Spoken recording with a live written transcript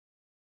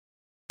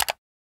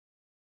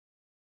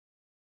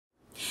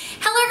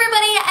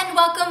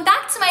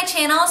my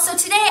channel. So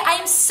today I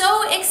am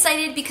so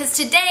excited because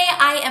today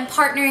I am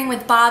partnering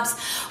with Bob's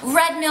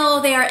Red Mill.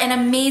 They are an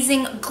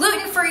amazing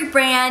gluten-free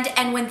brand,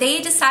 and when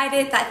they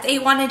decided that they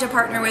wanted to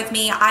partner with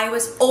me, I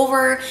was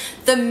over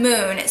the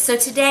moon. So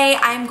today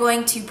I'm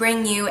going to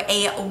bring you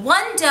a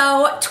 1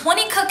 dough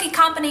 20 cookie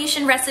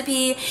combination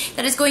recipe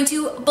that is going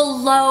to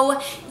blow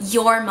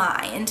your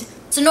mind.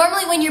 So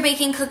normally when you're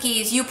baking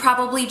cookies, you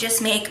probably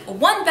just make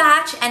one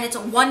batch and it's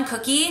one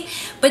cookie,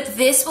 but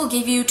this will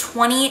give you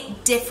 20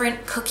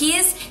 different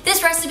cookies.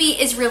 This recipe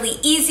is really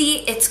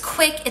easy, it's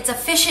quick, it's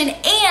efficient,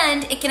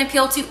 and it can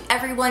appeal to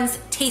everyone's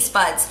taste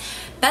buds.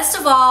 Best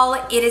of all,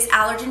 it is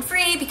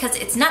allergen-free because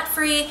it's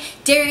nut-free,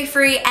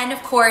 dairy-free, and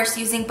of course,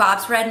 using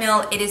Bob's Red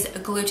Mill, it is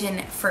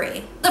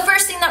gluten-free. The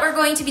first thing that we're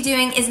going to be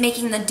doing is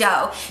making the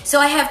dough.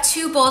 So I have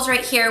 2 bowls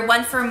right here,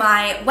 one for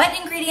my wet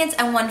ingredients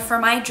and one for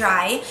my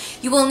dry.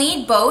 You will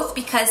need both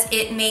because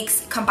it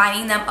makes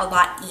combining them a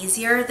lot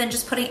easier than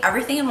just putting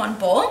everything in one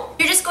bowl.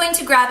 You're just going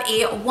to grab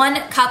a 1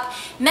 cup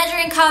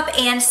measuring cup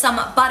and some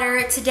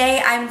butter.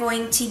 Today I'm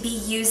going to be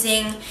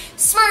using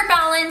Smart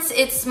Balance.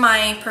 It's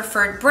my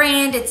preferred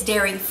brand. It's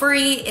dairy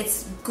free,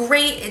 it's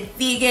great, it's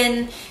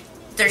vegan,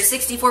 there's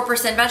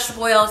 64%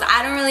 vegetable oils.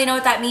 I don't really know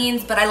what that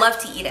means, but I love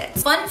to eat it.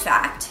 Fun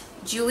fact,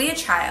 Julia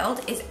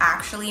Child is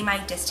actually my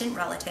distant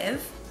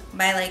relative,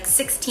 my like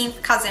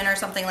 16th cousin or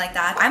something like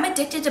that. I'm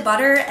addicted to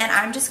butter, and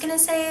I'm just gonna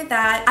say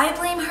that I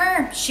blame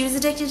her. She was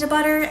addicted to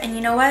butter, and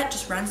you know what?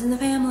 Just runs in the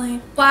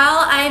family. While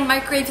I'm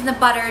microwaving the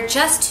butter,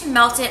 just to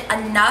melt it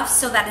enough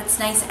so that it's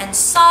nice and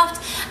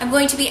soft, I'm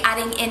going to be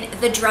adding in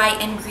the dry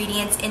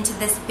ingredients into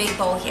this big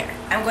bowl here.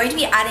 I'm going to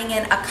be adding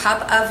in a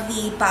cup of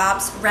the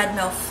Bob's Red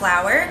Mill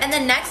flour, and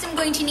then next I'm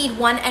going to need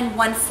 1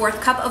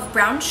 1/4 cup of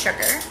brown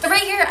sugar. So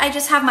right here I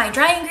just have my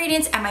dry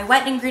ingredients and my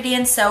wet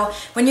ingredients, so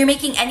when you're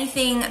making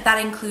anything that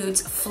includes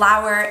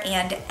flour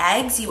and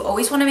eggs, you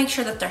always want to make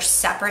sure that they're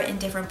separate in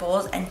different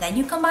bowls and then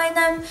you combine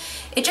them.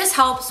 It just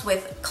helps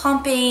with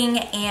clumping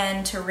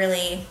and to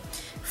really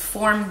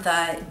form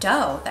the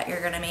dough that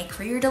you're gonna make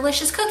for your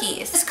delicious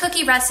cookies. This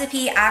cookie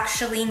recipe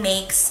actually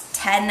makes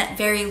 10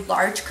 very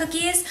large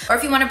cookies, or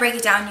if you want to break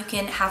it down, you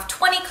can have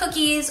 20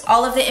 cookies.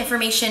 All of the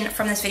information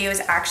from this video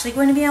is actually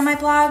going to be on my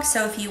blog,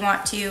 so if you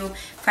want to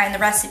find the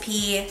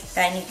recipe,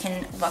 then you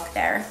can look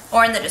there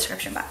or in the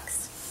description box.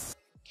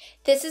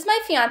 This is my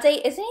fiance.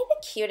 Isn't he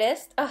the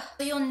cutest? Ugh.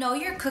 So you'll know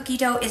your cookie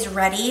dough is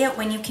ready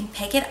when you can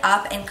pick it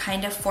up and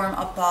kind of form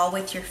a ball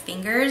with your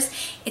fingers.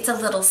 It's a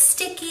little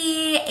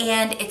sticky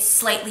and it's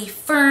slightly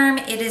firm.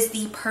 It is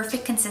the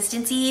perfect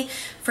consistency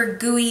for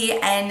gooey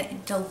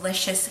and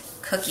delicious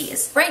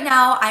cookies. Right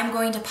now, I'm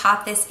going to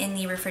pop this in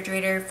the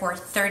refrigerator for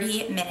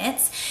 30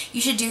 minutes. You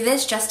should do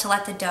this just to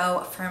let the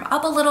dough firm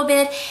up a little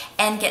bit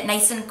and get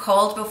nice and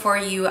cold before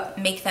you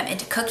make them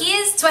into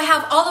cookies. So I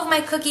have all of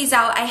my cookies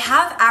out. I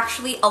have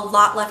actually a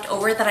lot left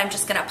over that I'm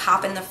just gonna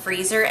pop in the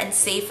freezer and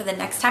save for the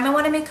next time I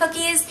wanna make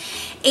cookies.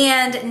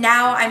 And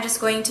now I'm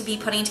just going to be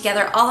putting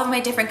together all of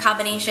my different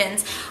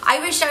combinations.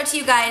 I reached out to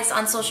you guys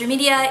on social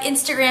media,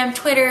 Instagram,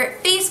 Twitter,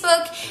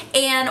 Facebook,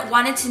 and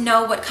wanted to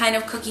know what kind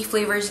of cookie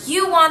flavors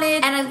you wanted.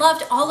 And I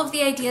loved all of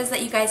the ideas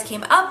that you guys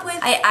came up with.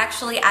 I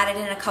actually added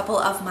in a couple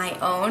of my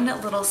own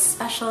little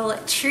special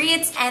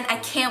treats, and I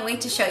can't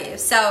wait to show you.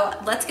 So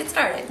let's get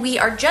started. We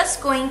are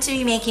just going to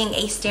be making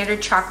a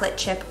standard chocolate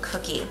chip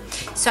cookie.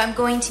 So I'm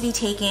going to be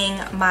taking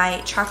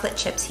my chocolate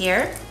chips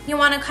here. You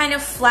want to kind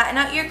of flatten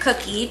out your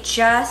cookie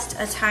just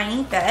a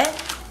tiny bit,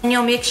 and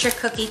you'll mix your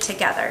cookie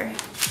together.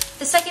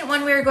 The second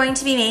one we're going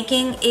to be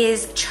making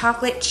is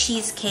chocolate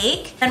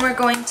cheesecake, and we're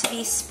going to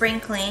be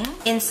sprinkling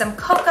in some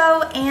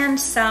cocoa and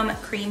some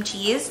cream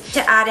cheese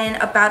to add in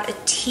about a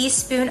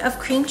teaspoon of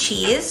cream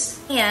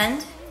cheese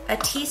and a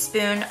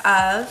teaspoon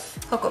of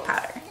cocoa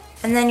powder.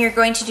 And then you're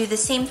going to do the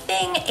same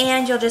thing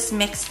and you'll just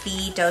mix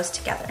the doughs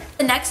together.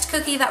 The next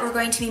cookie that we're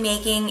going to be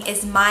making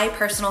is my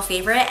personal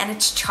favorite, and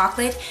it's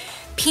chocolate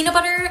peanut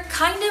butter,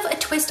 kind of a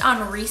twist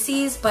on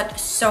Reese's, but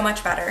so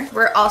much better.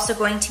 We're also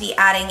going to be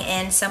adding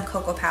in some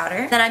cocoa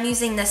powder. Then I'm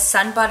using this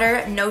sun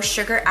butter, no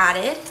sugar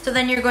added. So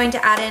then you're going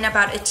to add in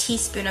about a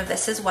teaspoon of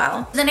this as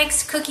well. The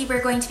next cookie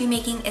we're going to be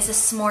making is a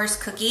s'mores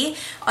cookie.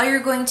 All you're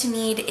going to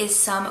need is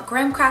some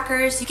graham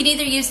crackers. You can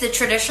either use the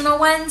traditional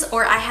ones,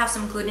 or I have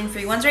some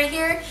gluten-free ones right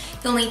here.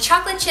 You'll need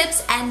chocolate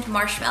chips and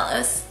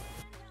marshmallows.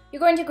 You're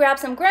going to grab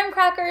some graham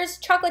crackers,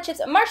 chocolate chips,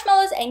 and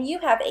marshmallows, and you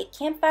have a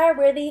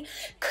campfire-worthy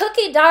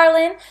cookie,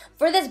 darling.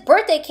 For this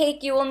birthday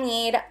cake, you will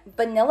need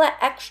vanilla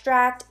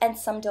extract and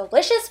some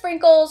delicious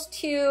sprinkles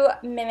to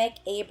mimic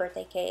a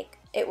birthday cake.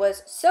 It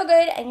was so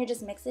good, and you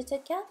just mix it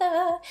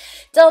together.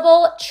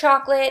 Double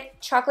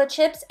chocolate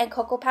chips, and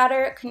cocoa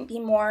powder. Couldn't be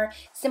more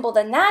simple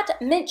than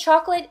that. Mint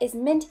chocolate is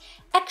mint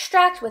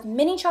extract with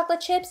mini chocolate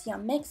chips. You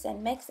mix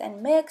and mix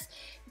and mix.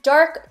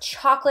 Dark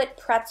chocolate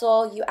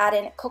pretzel, you add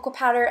in cocoa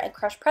powder and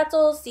crushed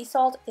pretzels. Sea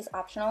salt is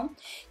optional.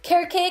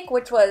 Carrot cake,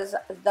 which was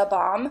the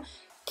bomb.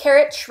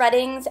 Carrot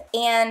shreddings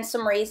and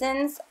some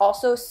raisins,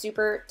 also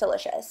super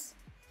delicious.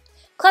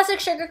 Classic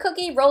sugar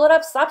cookie, roll it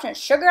up, slap some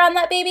sugar on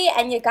that baby,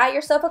 and you got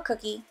yourself a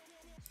cookie.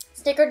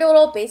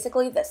 Snickerdoodle,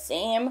 basically the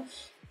same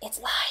it's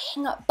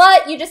lying.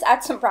 But you just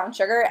add some brown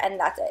sugar and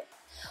that's it.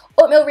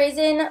 Oatmeal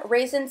raisin,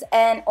 raisins,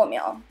 and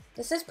oatmeal.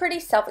 This is pretty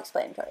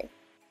self-explanatory.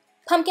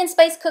 Pumpkin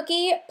spice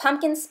cookie,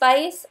 pumpkin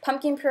spice,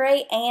 pumpkin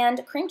puree,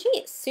 and cream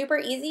cheese. Super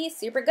easy,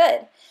 super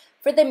good.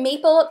 For the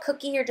maple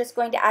cookie, you're just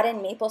going to add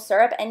in maple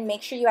syrup, and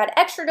make sure you add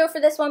extra dough for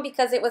this one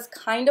because it was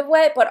kind of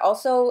wet, but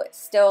also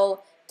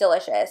still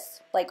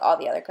delicious, like all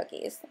the other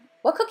cookies.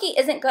 What cookie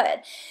isn't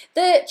good?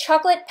 The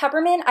chocolate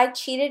peppermint, I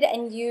cheated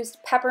and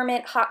used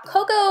peppermint hot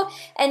cocoa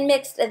and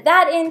mixed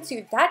that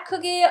into that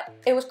cookie.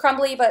 It was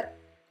crumbly, but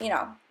you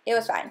know, it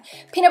was fine.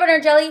 Peanut butter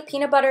and jelly,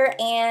 peanut butter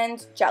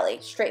and jelly.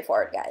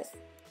 Straightforward, guys.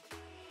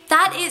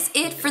 That is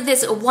it for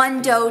this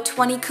 1 dough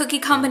 20 cookie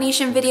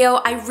combination video.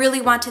 I really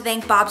want to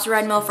thank Bob's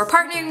Red Mill for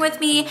partnering with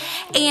me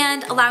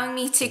and allowing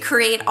me to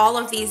create all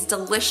of these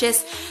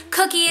delicious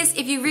cookies.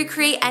 If you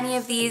recreate any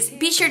of these,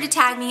 be sure to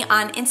tag me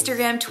on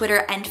Instagram,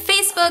 Twitter, and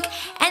Facebook,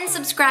 and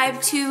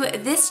subscribe to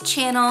this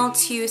channel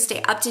to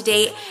stay up to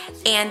date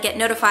and get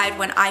notified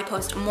when I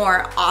post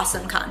more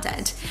awesome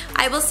content.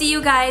 I will see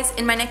you guys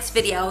in my next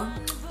video.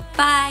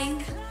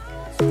 Bye!